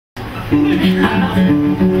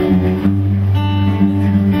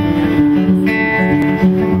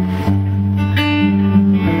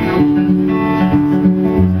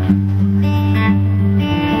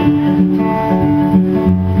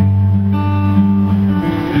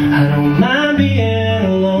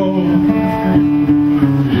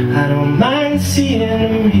Seeing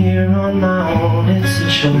them here on my own, it's a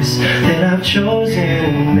choice that I've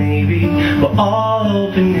chosen. Maybe we're all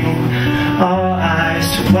opening our eyes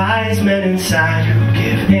to wise men inside who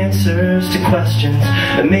give answers to questions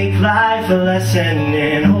and make life a lesson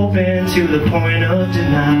and open to the point of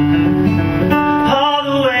denial. All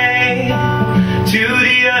the way to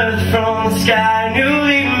the earth from the sky,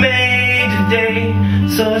 newly made today,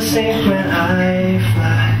 so I sink when I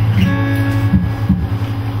fly.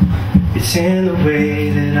 It's in the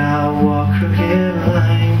way that I walk crooked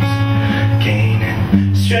lines,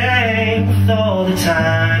 gaining strength all the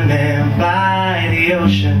time. And by the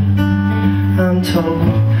ocean, I'm told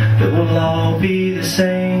that we'll all be the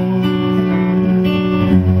same.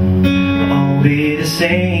 We'll all be the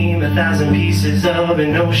same, 1,000 pieces of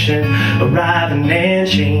an ocean, arriving and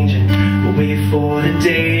changing. We'll wait for the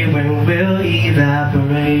day when we'll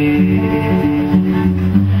evaporate.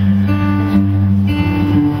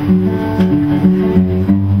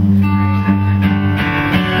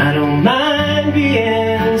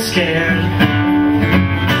 Scared,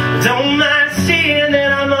 don't mind seeing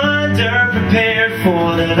that I'm underprepared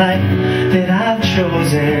for the life that I've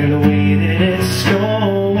chosen. The way that it's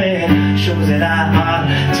going shows that I ought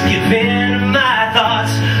to give in to my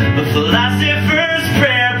thoughts. The philosopher's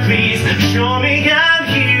prayer, please show me I'm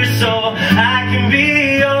here so I can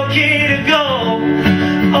be okay to go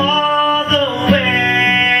all the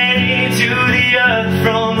way to the earth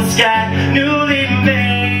from the sky, newly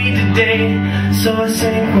made today. So I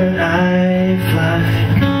sink when I fly.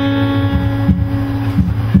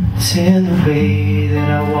 It's in the way that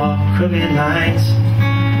I walk crooked lines,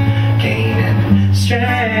 gaining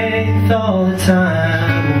strength all the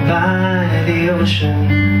time. And by the ocean,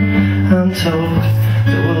 I'm told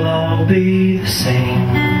that we'll all be the same.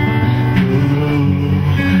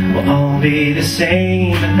 We'll all be the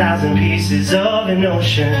same, 1,000 pieces of an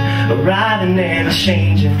ocean, arriving and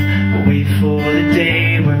changing. We'll wait for the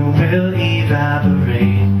day when we'll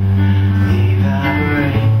evaporate.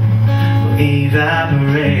 Evaporate. We'll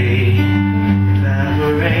evaporate.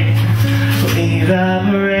 Evaporate. We'll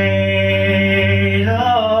evaporate.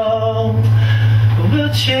 Oh,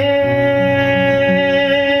 we'll change.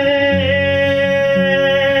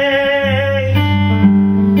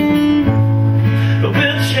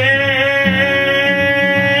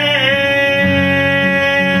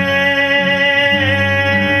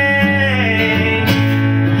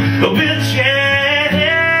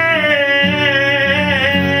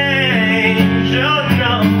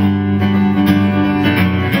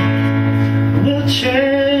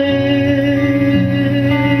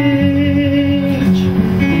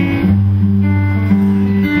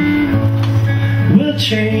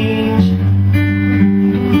 Change.